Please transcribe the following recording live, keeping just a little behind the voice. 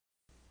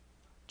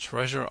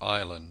Treasure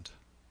Island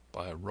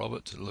by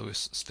Robert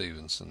Louis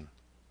Stevenson.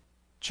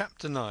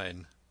 Chapter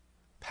 9.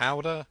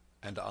 Powder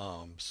and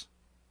Arms.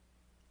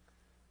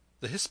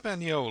 The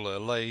Hispaniola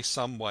lay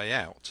some way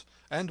out,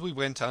 and we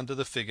went under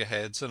the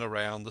figureheads and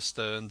around the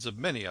sterns of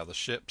many other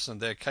ships, and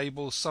their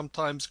cables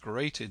sometimes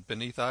grated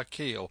beneath our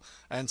keel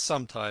and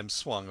sometimes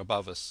swung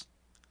above us.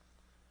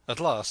 At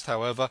last,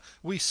 however,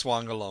 we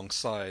swung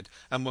alongside,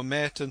 and were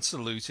met and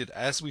saluted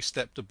as we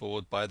stepped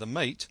aboard by the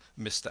mate,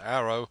 Mr.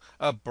 Arrow,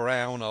 a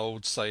brown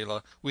old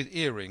sailor with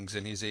earrings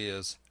in his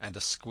ears and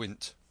a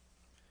squint.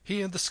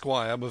 He and the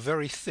squire were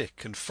very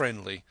thick and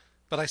friendly,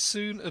 but I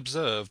soon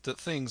observed that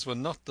things were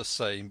not the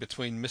same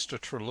between Mr.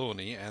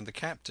 Trelawney and the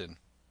captain.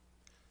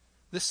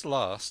 This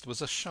last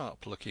was a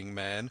sharp-looking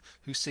man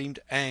who seemed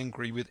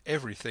angry with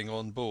everything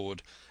on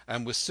board,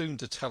 and was soon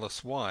to tell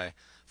us why,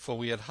 for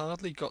we had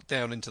hardly got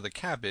down into the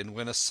cabin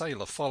when a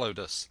sailor followed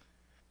us.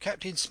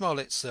 "Captain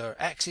Smollett, sir,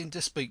 axing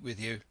to speak with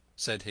you,"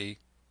 said he.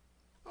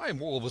 "I am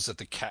always at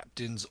the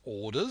captain's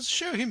orders.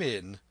 Show him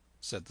in,"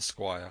 said the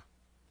squire.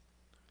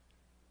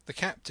 The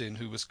captain,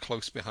 who was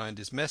close behind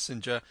his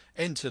messenger,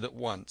 entered at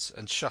once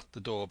and shut the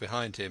door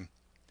behind him.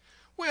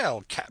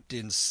 "Well,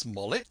 Captain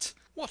Smollett,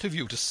 what have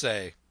you to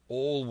say?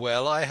 All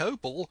well, I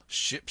hope, all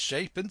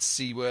shipshape and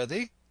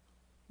seaworthy?"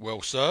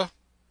 "Well, sir,"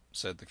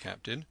 said the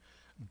captain,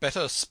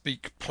 "better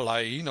speak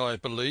plain, I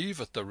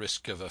believe, at the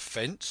risk of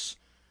offence.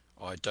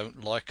 I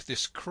don't like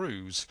this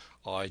cruise.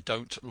 I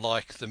don't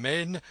like the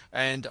men,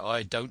 and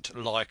I don't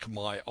like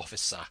my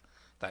officer.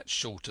 That's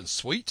short and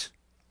sweet."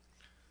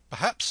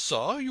 "Perhaps,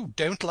 sir, you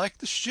don't like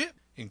the ship?"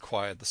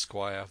 inquired the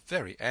squire,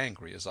 very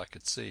angry, as I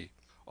could see.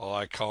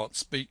 "I can't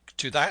speak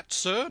to that,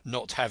 sir,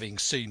 not having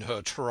seen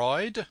her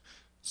tried,"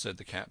 said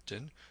the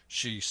captain.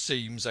 "She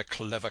seems a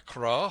clever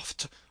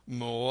craft.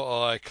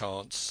 More I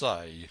can't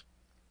say."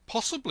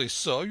 "Possibly,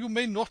 sir, you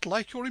may not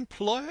like your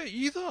employer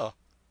either,"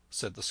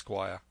 said the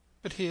squire.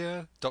 But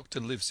here Dr.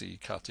 Livesey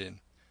cut in.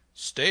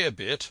 "Stay a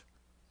bit,"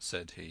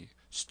 said he.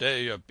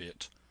 "Stay a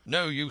bit.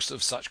 No use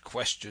of such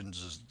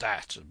questions as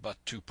that,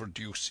 but to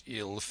produce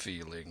ill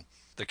feeling.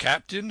 The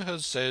captain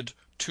has said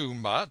too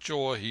much,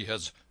 or he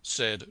has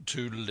said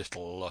too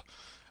little,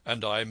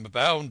 and I am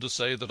bound to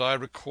say that I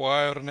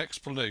require an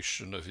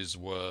explanation of his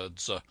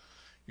words.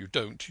 You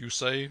don't, you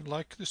say,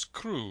 like this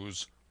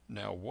cruise.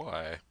 Now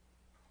why?"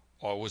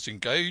 "I was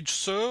engaged,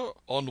 sir,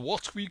 on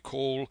what we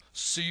call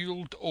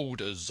sealed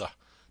orders,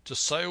 to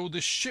sail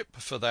this ship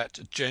for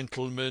that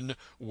gentleman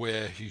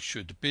where he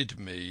should bid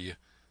me,"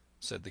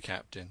 said the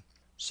captain.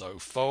 "So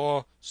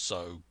far,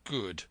 so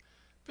good.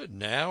 But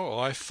now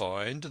I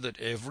find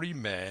that every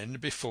man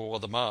before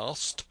the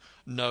mast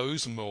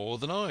knows more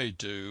than I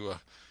do.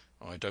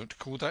 I don't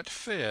call that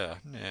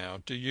fair, now,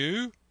 do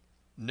you?"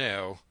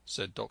 "No,"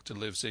 said Dr.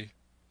 Livesey,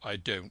 "I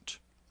don't."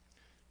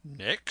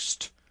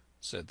 "Next,"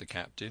 said the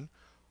captain,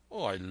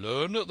 "I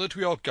learn that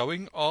we are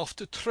going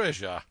after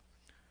treasure.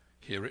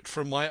 Hear it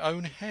from my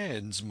own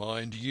hands,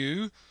 mind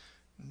you.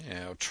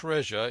 Now,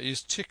 treasure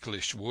is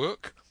ticklish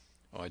work.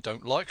 I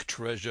don't like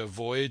treasure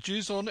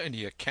voyages on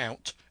any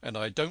account, and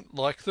I don't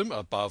like them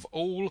above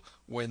all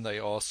when they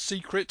are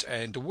secret,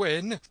 and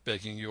when,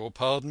 begging your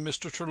pardon,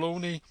 Mr.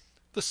 Trelawney,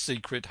 the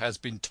secret has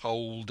been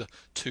told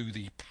to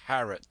the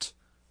parrot."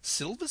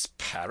 "Silver's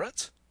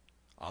parrot?"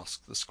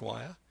 asked the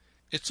squire.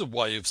 "It's a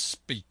way of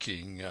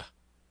speaking,"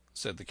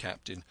 said the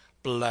captain.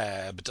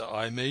 "Blabbed,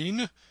 I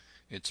mean.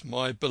 It's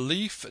my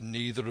belief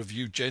neither of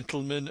you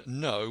gentlemen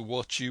know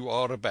what you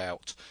are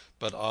about,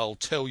 but I'll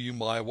tell you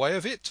my way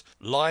of it.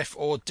 Life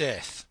or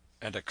death,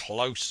 and a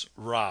close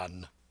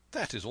run."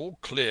 "That is all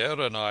clear,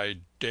 and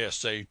I dare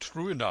say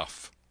true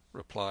enough,"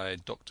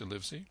 replied Dr.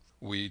 Livesey.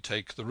 "We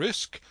take the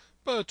risk,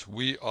 but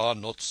we are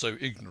not so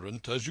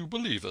ignorant as you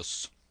believe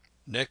us.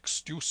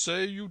 Next, you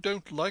say you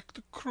don't like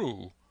the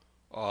crew.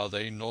 Are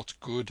they not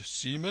good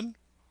seamen?"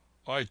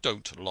 "I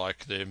don't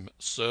like them,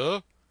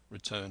 sir,"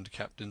 returned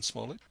Captain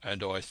Smollett,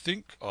 "and I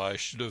think I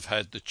should have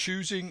had the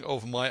choosing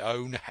of my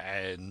own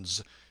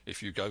hands,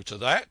 if you go to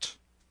that."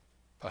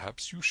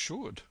 "Perhaps you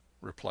should,"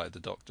 replied the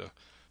doctor.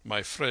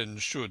 "My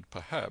friend should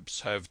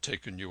perhaps have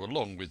taken you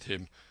along with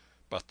him,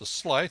 but the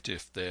slight,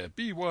 if there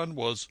be one,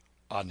 was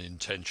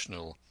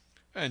unintentional.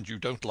 And you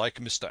don't like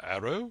Mr.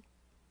 Arrow?"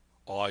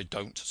 "I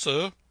don't,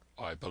 sir.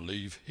 I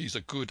believe he's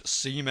a good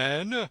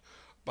seaman,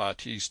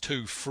 but he's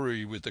too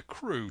free with the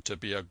crew to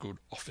be a good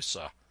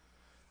officer.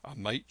 A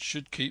mate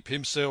should keep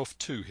himself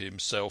to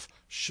himself,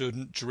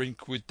 shouldn't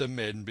drink with the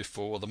men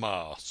before the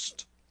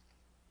mast."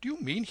 "Do you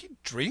mean he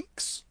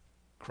drinks?"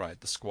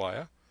 cried the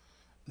squire.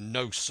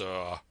 "No,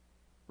 sir,"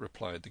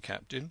 replied the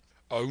captain.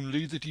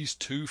 "Only that he's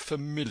too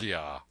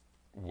familiar."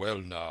 "Well,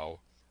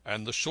 now,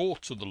 and the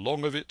short and the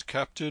long of it,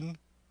 captain?"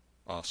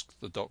 asked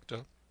the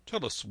doctor.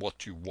 "Tell us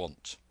what you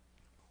want."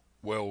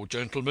 "Well,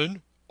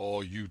 gentlemen,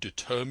 are you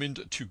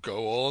determined to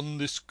go on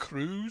this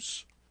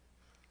cruise?"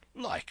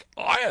 "Like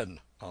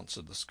iron,"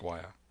 answered the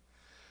squire.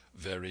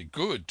 "Very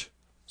good,"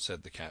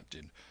 said the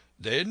captain.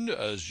 "Then,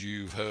 as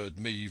you've heard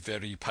me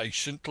very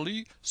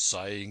patiently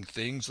saying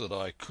things that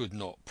I could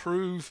not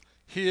prove,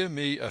 hear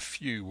me a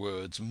few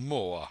words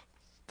more.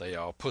 They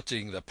are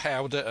putting the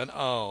powder and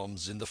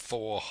arms in the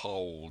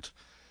fore-hold.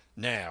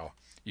 Now,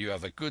 you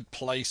have a good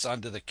place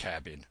under the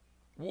cabin.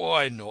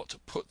 Why not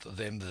put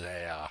them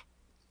there?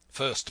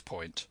 First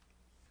point.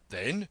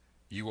 Then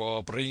you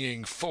are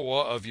bringing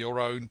 4 of your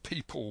own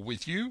people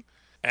with you,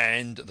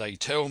 and they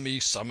tell me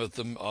some of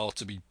them are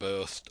to be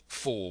berthed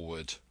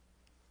forward.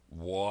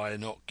 Why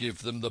not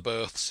give them the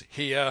berths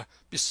here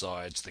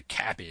besides the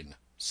cabin?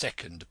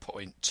 Second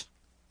point.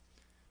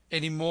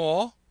 Any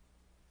more?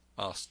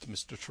 Asked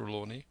Mr.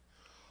 Trelawney.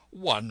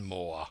 One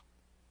more,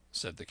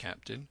 said the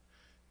captain.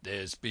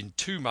 There's been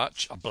too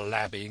much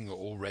blabbing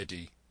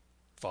already.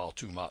 Far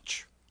too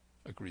much,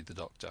 agreed the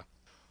doctor.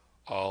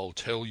 I'll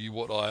tell you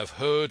what I have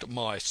heard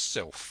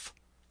myself,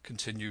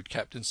 continued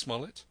Captain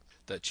Smollett,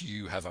 that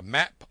you have a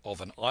map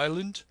of an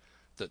island,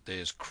 that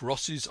there's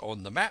crosses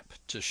on the map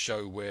to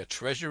show where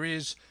treasure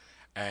is,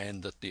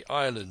 and that the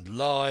island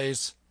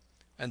lies,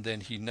 and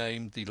then he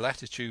named the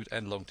latitude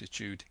and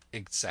longitude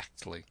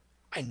exactly.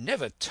 I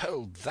never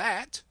told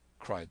that,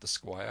 cried the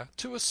squire,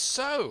 to a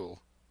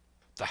soul.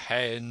 The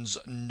hands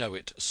know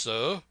it,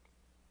 sir,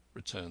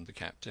 returned the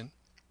captain.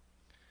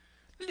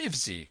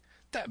 Livesey,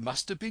 that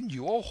must have been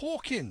your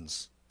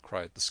Hawkins,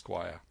 cried the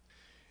squire.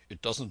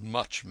 It doesn't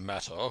much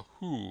matter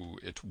who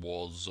it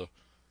was,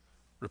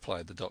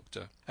 replied the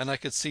doctor, and I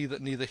could see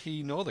that neither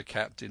he nor the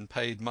captain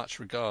paid much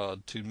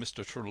regard to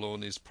Mr.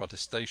 Trelawney's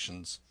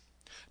protestations.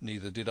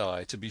 Neither did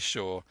I, to be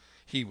sure,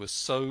 he was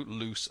so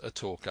loose a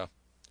talker.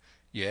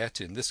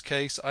 Yet in this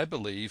case I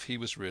believe he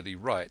was really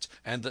right,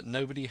 and that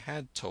nobody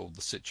had told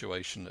the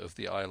situation of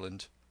the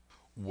island.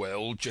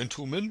 "Well,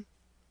 gentlemen,"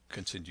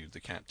 continued the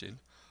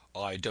captain,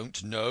 "I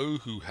don't know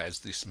who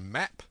has this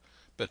map,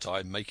 but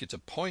I make it a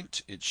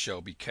point it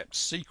shall be kept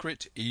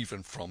secret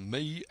even from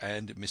me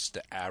and Mr.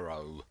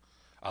 Arrow.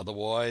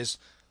 Otherwise,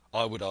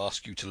 I would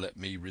ask you to let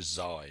me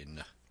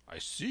resign." "I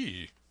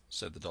see,"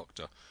 said the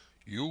doctor.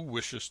 "You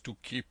wish us to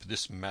keep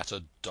this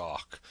matter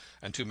dark,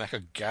 and to make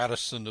a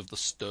garrison of the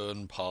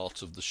stern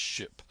part of the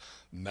ship,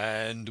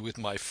 manned with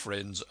my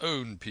friend's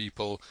own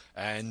people,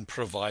 and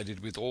provided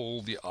with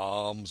all the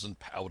arms and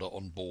powder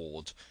on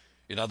board.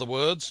 In other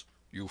words,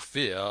 you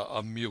fear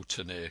a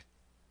mutiny."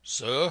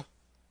 "Sir,"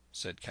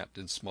 said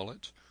Captain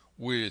Smollett,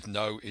 "with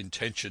no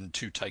intention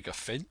to take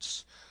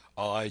offence,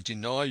 I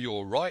deny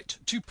your right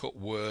to put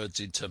words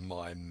into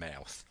my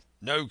mouth.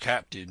 No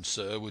captain,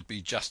 sir, would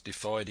be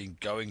justified in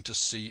going to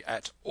sea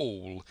at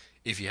all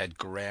if he had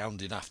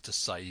ground enough to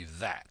say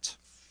that.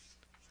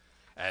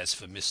 As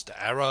for Mr.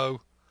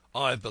 Arrow,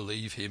 I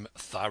believe him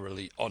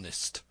thoroughly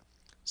honest.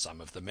 Some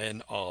of the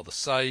men are the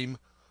same,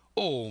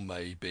 all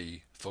may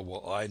be, for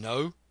what I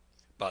know,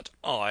 but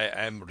I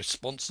am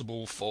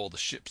responsible for the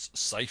ship's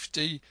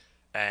safety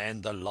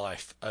and the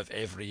life of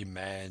every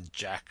man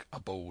jack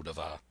aboard of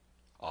her.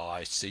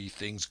 I see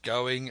things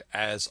going,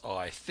 as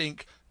I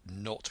think,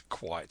 not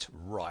quite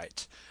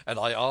right, and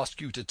I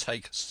ask you to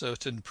take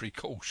certain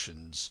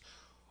precautions,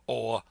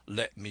 or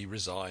let me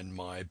resign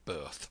my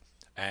berth,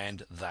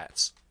 and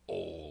that's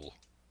all."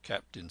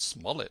 "Captain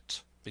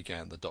Smollett,"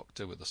 began the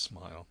doctor with a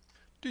smile,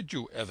 "did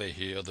you ever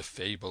hear the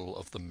fable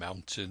of the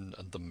mountain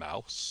and the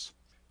mouse?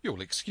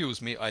 You'll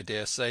excuse me, I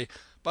dare say,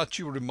 but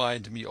you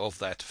remind me of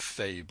that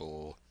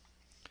fable.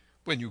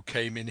 When you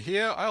came in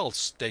here, I'll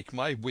stake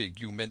my wig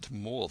you meant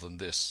more than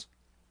this."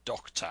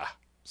 "Doctor,"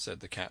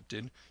 said the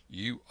captain,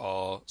 "you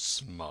are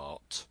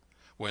smart.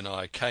 When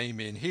I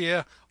came in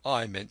here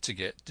I meant to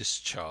get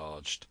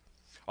discharged.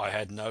 I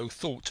had no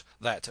thought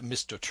that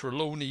Mr.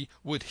 Trelawney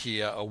would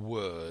hear a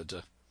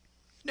word."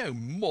 "No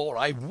more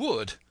I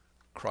would,"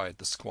 cried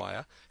the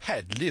squire.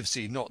 "Had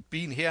Livesey not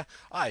been here,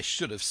 I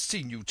should have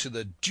seen you to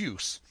the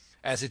deuce.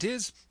 As it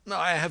is,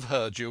 I have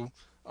heard you.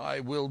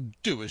 I will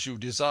do as you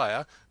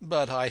desire,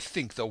 but I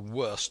think the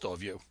worst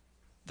of you."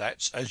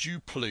 "That's as you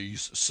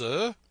please,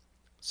 sir,"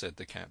 said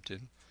the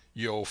captain.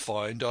 "You'll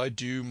find I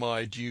do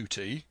my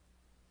duty."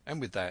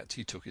 And with that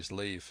he took his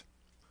leave.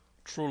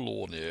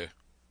 "Trelawney,"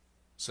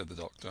 said the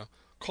doctor,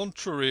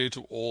 "contrary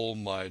to all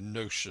my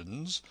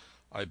notions,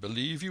 I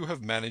believe you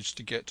have managed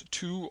to get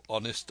 2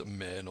 honest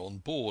men on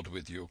board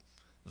with you.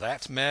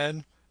 That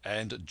man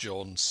and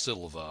John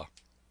Silver."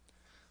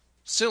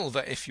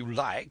 "Silver, if you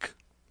like,"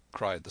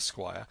 cried the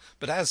squire.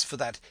 "But as for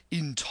that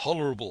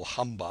intolerable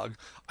humbug,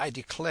 I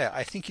declare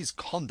I think his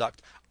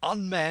conduct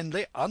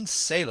unmanly,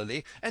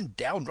 unsailorly, and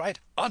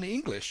downright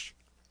un-English."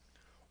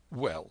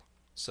 "Well,"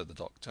 said the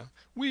doctor,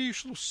 "we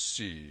shall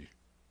see."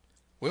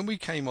 When we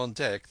came on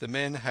deck the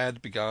men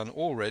had begun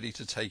already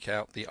to take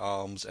out the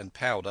arms and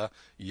powder,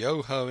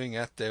 yo-hoing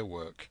at their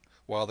work,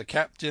 while the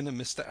captain and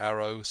Mr.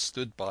 Arrow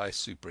stood by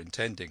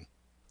superintending.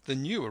 The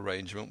new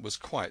arrangement was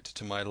quite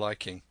to my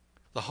liking.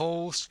 The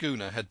whole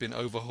schooner had been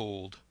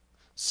overhauled.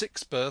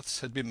 6 berths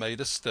had been made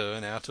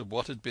astern out of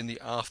what had been the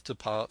after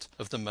part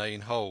of the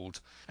main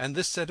hold, and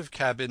this set of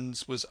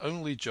cabins was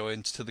only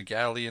joined to the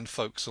galley and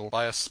forecastle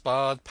by a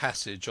sparred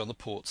passage on the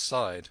port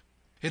side.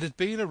 It had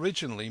been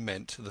originally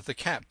meant that the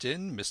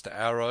captain, Mr.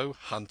 Arrow,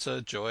 Hunter,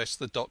 Joyce,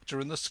 the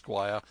doctor, and the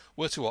squire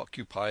were to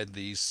occupy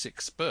these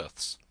 6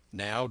 berths.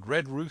 Now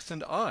Redruth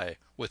and I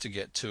were to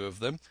get two of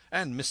them,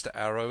 and Mr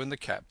Arrow and the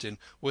captain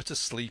were to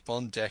sleep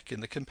on deck in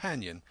the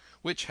companion,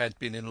 which had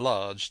been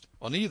enlarged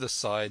on either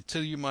side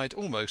till you might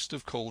almost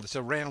have called it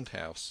a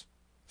roundhouse.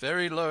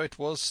 Very low it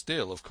was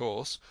still, of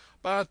course,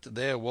 but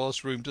there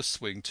was room to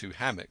swing two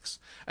hammocks,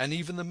 and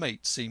even the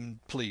mate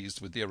seemed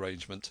pleased with the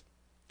arrangement.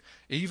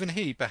 Even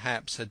he,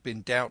 perhaps, had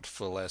been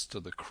doubtful as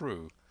to the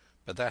crew,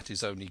 but that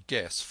is only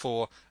guess,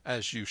 for,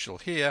 as you shall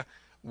hear,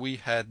 we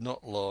had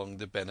not long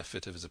the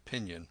benefit of his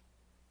opinion.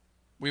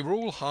 We were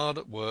all hard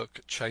at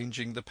work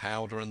changing the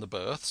powder and the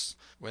berths,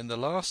 when the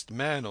last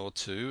man or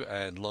two,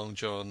 and Long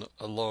John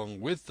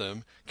along with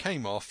them,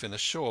 came off in a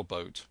shore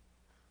boat.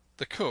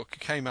 The cook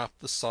came up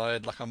the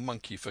side like a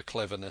monkey for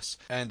cleverness,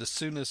 and as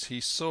soon as he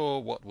saw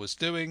what was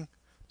doing,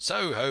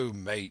 "So ho,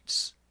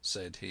 mates,"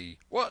 said he.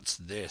 "What's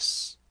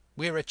this?"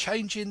 "We're a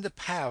changing the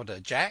powder,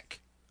 Jack,"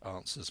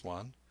 answers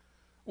one.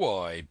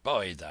 "Why,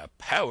 by the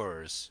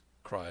powers,"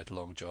 cried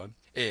Long John,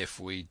 "if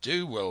we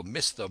do, we'll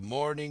miss the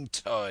morning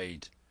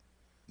tide."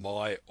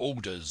 "My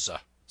orders,"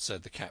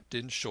 said the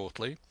captain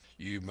shortly.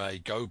 "You may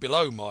go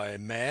below, my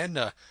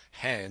man.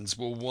 Hands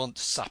will want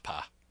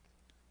supper."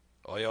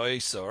 "Aye, aye,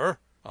 sir,"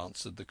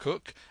 answered the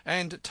cook,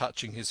 and,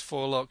 touching his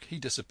forelock, he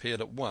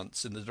disappeared at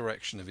once in the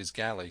direction of his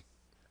galley.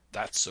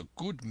 "That's a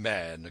good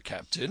man,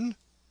 Captain,"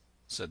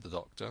 said the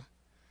doctor.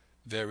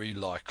 "Very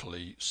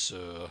likely,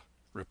 sir,"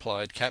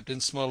 replied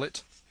Captain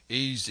Smollett.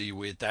 "Easy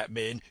with that,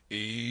 men.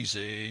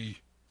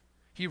 Easy."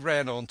 He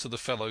ran on to the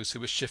fellows who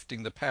were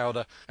shifting the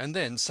powder, and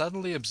then,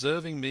 suddenly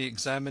observing me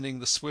examining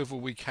the swivel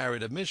we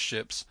carried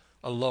amidships,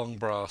 a long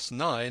brass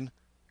 9,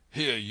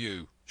 "Here,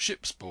 you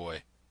ship's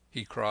boy,"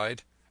 he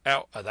cried.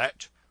 "Out of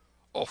that!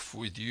 Off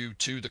with you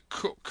to the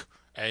cook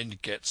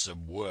and get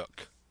some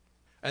work."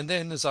 And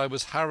then, as I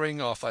was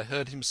hurrying off, I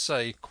heard him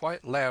say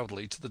quite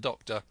loudly to the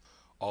doctor,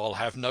 "I'll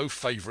have no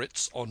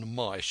favourites on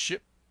my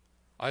ship."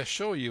 I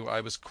assure you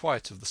I was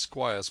quite of the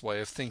squire's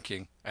way of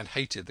thinking, and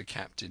hated the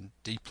captain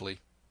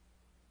deeply.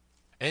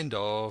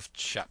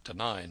 Chapter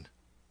 10